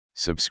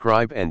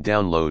Subscribe and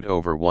download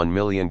over 1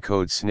 million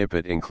code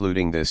snippet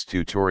including this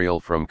tutorial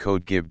from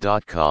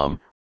codegive.com,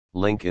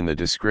 link in the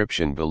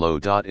description below.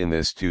 In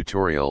this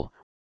tutorial,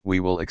 we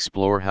will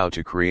explore how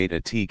to create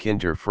a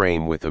tkinter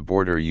frame with a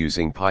border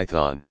using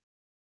Python.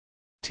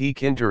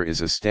 Tkinter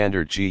is a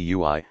standard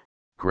GUI,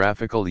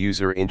 graphical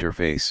user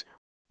interface,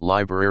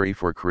 library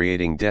for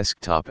creating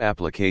desktop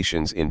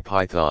applications in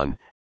Python,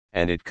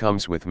 and it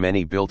comes with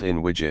many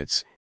built-in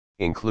widgets,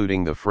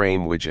 including the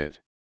frame widget.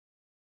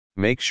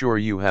 Make sure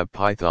you have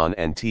Python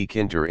and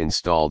tkinter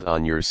installed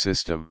on your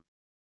system.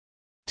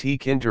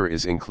 Tkinter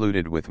is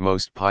included with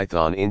most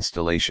Python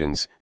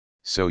installations,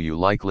 so you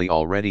likely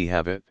already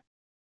have it.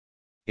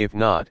 If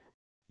not,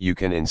 you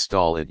can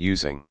install it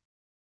using.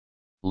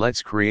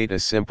 Let's create a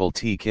simple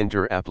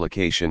tkinter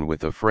application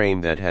with a frame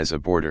that has a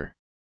border.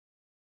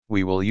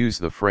 We will use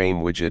the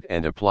frame widget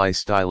and apply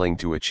styling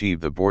to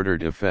achieve the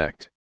bordered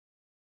effect.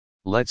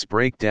 Let's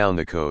break down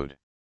the code.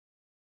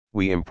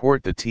 We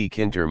import the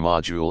tkinter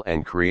module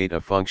and create a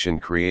function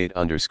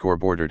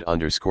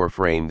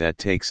create_bordered_frame that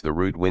takes the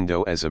root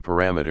window as a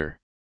parameter.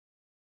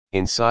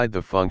 Inside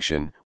the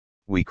function,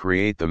 we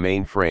create the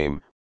main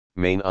frame,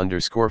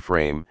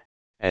 main_frame,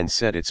 and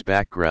set its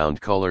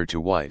background color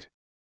to white.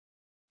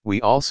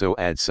 We also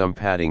add some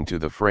padding to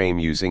the frame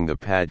using the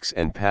padx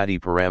and pady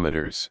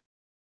parameters.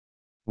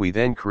 We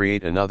then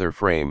create another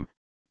frame,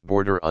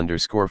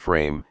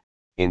 border_frame,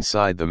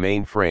 inside the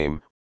main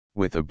frame,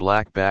 with a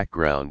black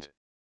background.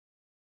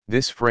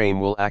 This frame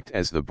will act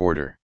as the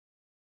border.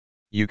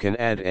 You can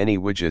add any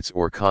widgets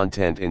or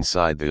content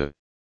inside the